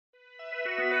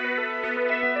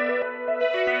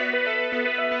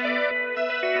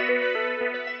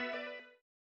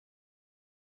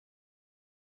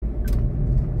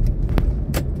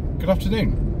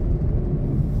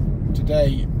afternoon.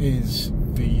 Today is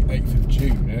the 8th of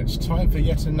June and it's time for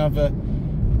yet another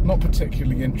not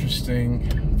particularly interesting,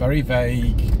 very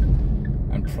vague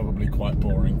and probably quite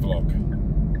boring vlog.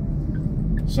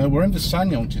 So we're in the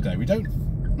SsangYong today. We don't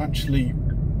actually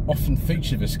often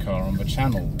feature this car on the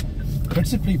channel,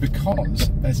 principally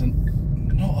because there's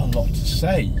not a lot to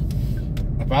say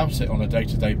about it on a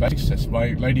day-to-day basis.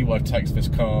 My lady wife takes this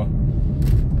car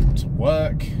to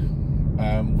work.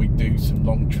 We do some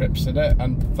long trips in it,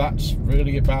 and that's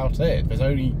really about it. There's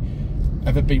only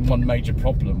ever been one major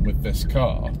problem with this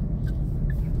car,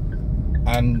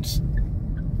 and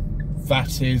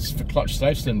that is the clutch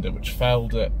slave cylinder, which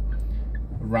failed at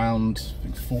around, I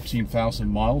think, 14,000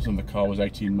 miles when the car was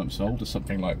 18 months old or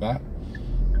something like that.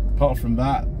 Apart from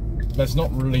that, there's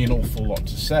not really an awful lot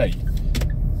to say.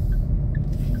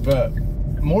 But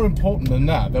more important than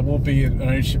that, there will be an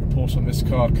ownership report on this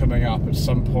car coming up at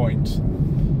some point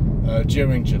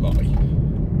during July.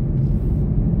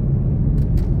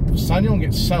 SsangYong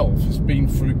itself has been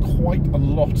through quite a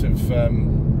lot of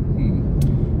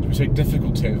should we say,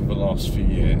 difficulty over the last few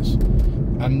years,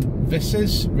 and this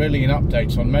is really an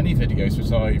update on many videos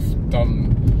that I've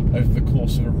done over the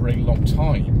course of a really long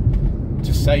time,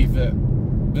 to say that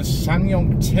the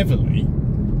SsangYong Tivoli,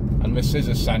 and this is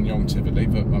a SsangYong Tivoli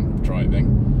that I'm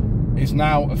driving, is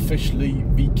now officially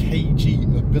the KG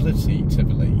Mobility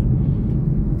Tivoli,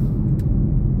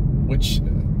 which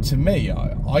to me,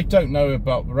 I don't know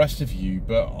about the rest of you,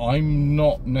 but I'm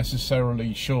not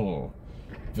necessarily sure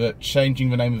that changing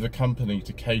the name of the company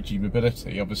to KG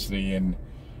Mobility, obviously in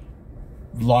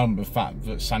line with the fact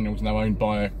that SsangYong is now owned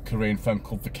by a Korean firm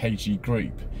called the KG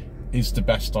Group, is the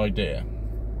best idea.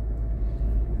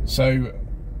 So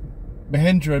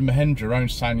Mahindra & Mahindra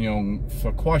owned SsangYong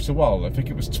for quite a while. I think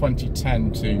it was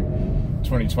 2010 to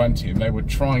 2020, and they were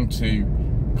trying to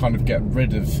kind of get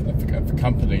rid of the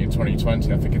company in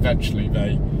 2020. I think eventually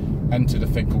they entered a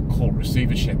thing called court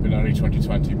receivership in early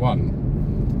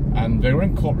 2021, and they were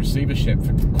in court receivership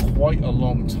for quite a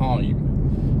long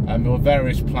time, and there were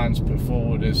various plans put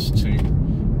forward as to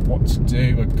what to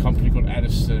do. A company called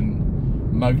Edison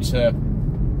Motor,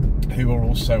 who are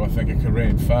also, I think, a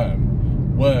Korean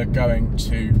firm, were going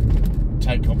to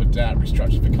take on the debt,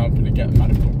 restructure the company, get them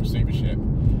out of court receivership,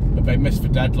 but they missed the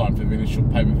deadline for the initial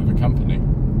payment for the company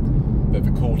that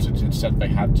the court had said they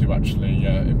had to actually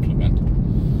implement,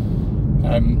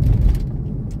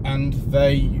 and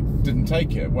they didn't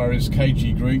take it, whereas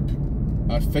KG Group,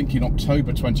 I think in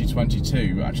October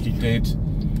 2022, actually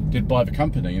did buy the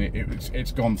company, and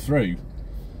it's gone through.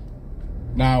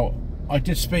 Now, I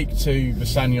did speak to the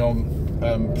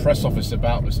SsangYong press office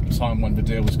about this at the time when the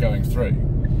deal was going through,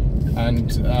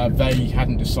 and they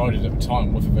hadn't decided at the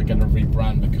time whether they're going to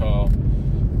rebrand the car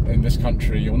in this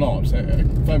country or not. A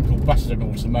firm called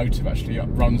Basildon Automotive actually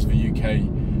runs the UK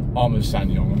arm of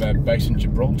SsangYong, and they're based in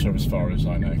Gibraltar as far as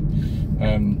I know.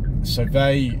 So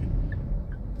they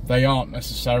aren't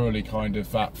necessarily kind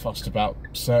of that fussed about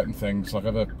certain things like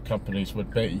other companies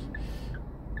would be.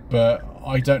 But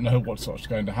I don't know what's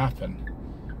going to happen.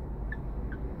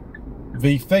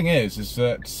 The thing is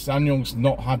that SsangYong's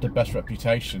not had the best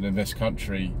reputation in this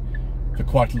country for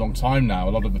quite a long time now.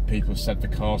 A lot of the people said the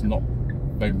cars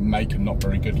they make are not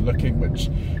very good looking, which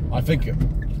I think,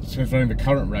 considering the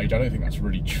current range, I don't think that's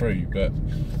really true, but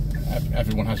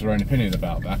everyone has their own opinion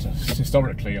about that.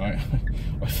 Historically, I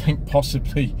think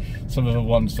possibly some of the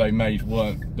ones they made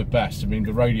weren't the best. I mean,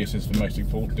 the Radius is the most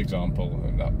important example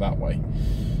that way.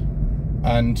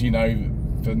 And, you know,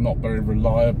 they're not very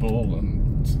reliable,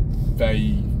 and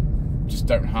they just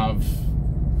don't have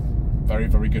very,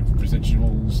 very good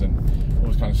residuals and all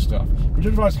this kind of stuff. Which I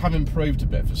realise have improved a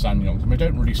bit for SsangYong. I mean, they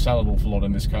don't really sell an awful lot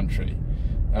in this country.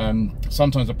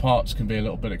 Sometimes the parts can be a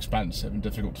little bit expensive and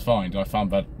difficult to find. I found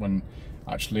that when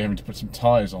actually having to put some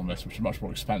tyres on this, which are much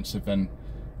more expensive than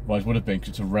otherwise would have been, because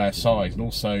it's a rare size. And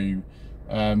also,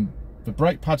 the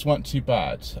brake pads weren't too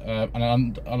bad,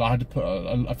 and I had to put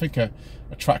I think a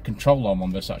track control arm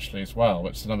on this actually as well.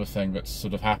 It's another thing that's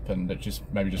sort of happened, that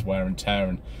maybe just wear and tear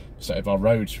and state of our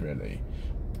roads really.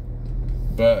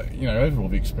 But you know, overall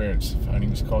the experience of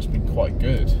owning this car has been quite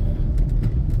good,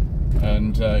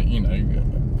 and you know,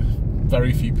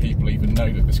 very few people even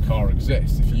know that this car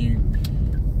exists. If you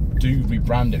do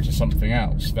rebrand it to something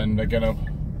else, then they're gonna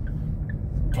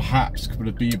perhaps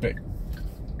be a bit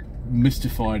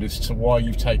mystified as to why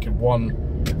you've taken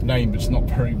one name that's not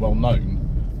very well known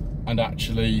and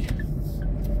actually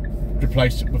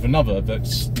replaced it with another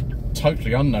that's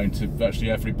totally unknown to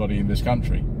virtually everybody in this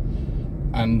country.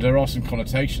 And there are some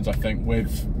connotations, I think,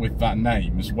 with that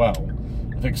name as well.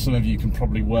 I think some of you can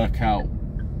probably work out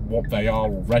what they are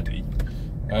already.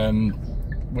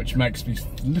 which makes me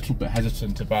a little bit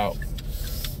hesitant about,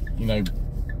 you know,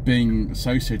 being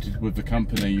associated with the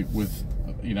company with,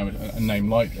 you know, a name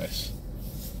like this.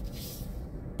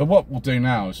 But what we'll do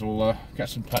now is we'll get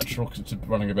some petrol because it's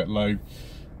running a bit low,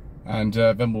 and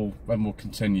then we'll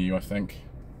continue, I think.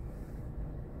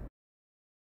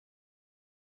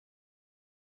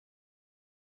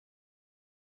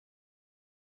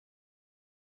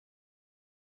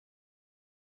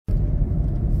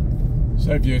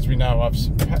 So viewers, we now have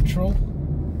some petrol.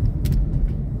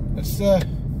 Let's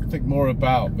think more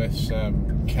about this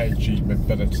KG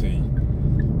Mobility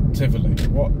Tivoli.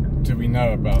 What do we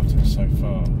know about it so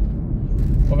far?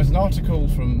 Well, there's an article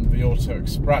from the Auto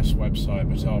Express website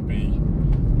that I'll be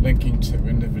linking to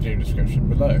in the video description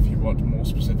below if you want more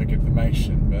specific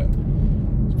information.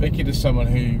 But speaking to someone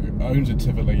who owns a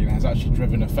Tivoli and has actually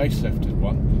driven a facelifted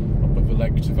one, I'll put the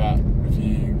link to that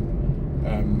review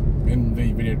in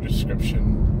the video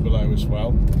description below as well,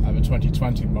 and the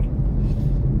 2020 model.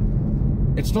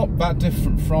 It's not that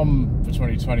different from the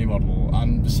 2020 model,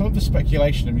 and some of the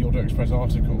speculation in the Auto Express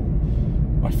article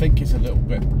I think is a little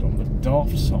bit on the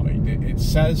daft side. It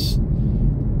says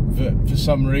that for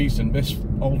some reason this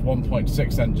old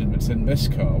 1.6 engine that's in this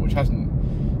car, which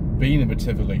hasn't been in the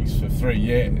Tivolis for 3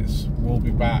 years, will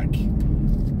be back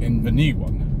in the new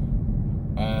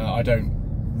one. I don't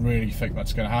really think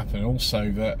that's going to happen.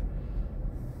 Also, that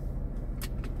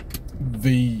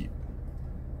the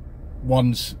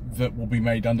ones that will be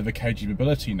made under the KG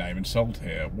Mobility name and sold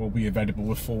here will be available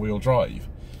with four-wheel drive.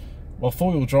 Well,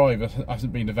 four-wheel drive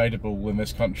hasn't been available in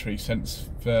this country since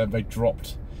they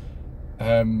dropped,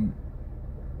 you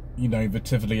know, the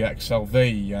Tivoli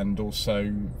XLV, and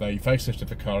also they facelifted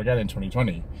the car again in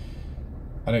 2020.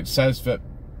 And it says that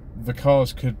the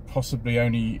cars could possibly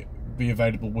only be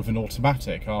available with an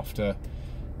automatic after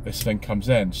this thing comes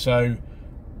in. So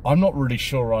I'm not really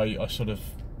sure I sort of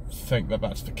think that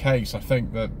that's the case. I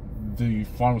think that the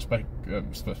final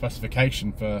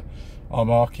specification for our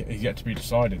market is yet to be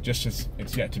decided, just as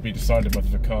it's yet to be decided whether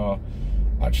the car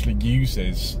actually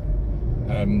uses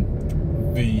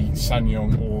the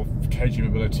SsangYong or KG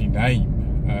Mobility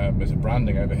name as a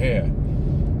branding over here.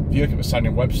 If you look at the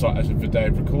SsangYong website as of the day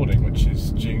of recording, which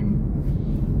is June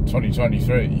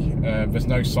 2023, there's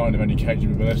no sign of any KG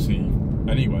Mobility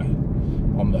anywhere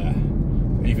on there,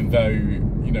 even though,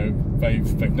 you know,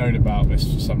 they've known about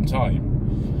this for some time,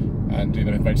 and, you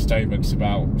know, they've made statements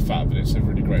about the fact that it's a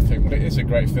really great thing. Well, it is a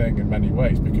great thing in many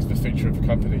ways, because the future of the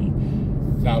company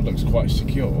now looks quite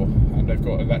secure, and they've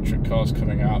got electric cars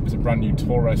coming out. There's a brand new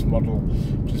Taurus model,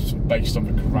 which is based on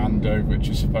the Corando, which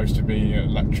is supposed to be an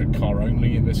electric car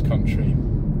only in this country.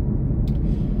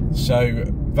 So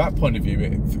that point of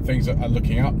view, things are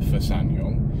looking up for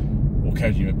SsangYong or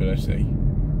KG Mobility.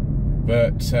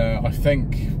 But I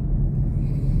think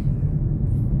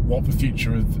what the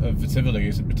future of the Tivoli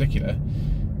is in particular,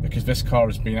 because this car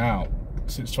has been out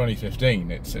since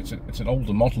 2015. It's an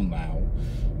older model now,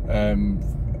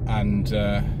 and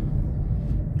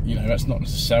you know, that's not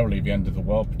necessarily the end of the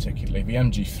world particularly. The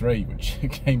MG3, which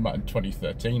came out in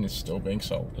 2013, is still being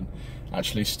sold and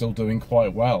actually still doing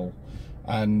quite well.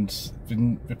 And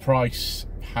the price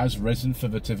has risen for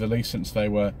the Tivoli since they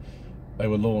were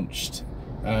launched.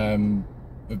 The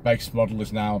base model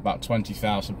is now about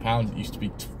 £20,000. It used to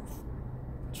be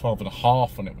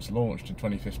 12.5 when it was launched in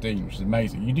 2015, which is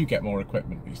amazing. You do get more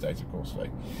equipment these days, of course,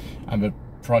 and the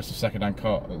price of second-hand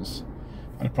cars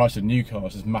and the price of new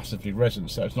cars has massively risen,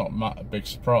 so it's not a big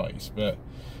surprise. But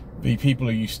the people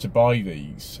who used to buy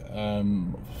these, I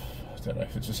don't know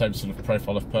if it's the same sort of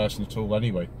profile of person at all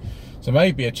anyway. So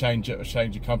maybe a change of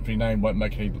company name won't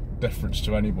make any difference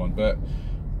to anyone, but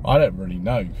I don't really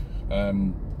know.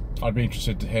 I'd be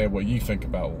interested to hear what you think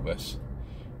about all this.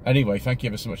 Anyway, thank you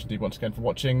ever so much indeed once again for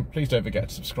watching. Please don't forget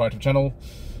to subscribe to the channel,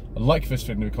 like this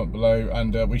video in the comment below,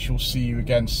 and we shall see you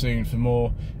again soon for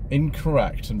more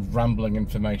incorrect and rambling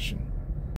information.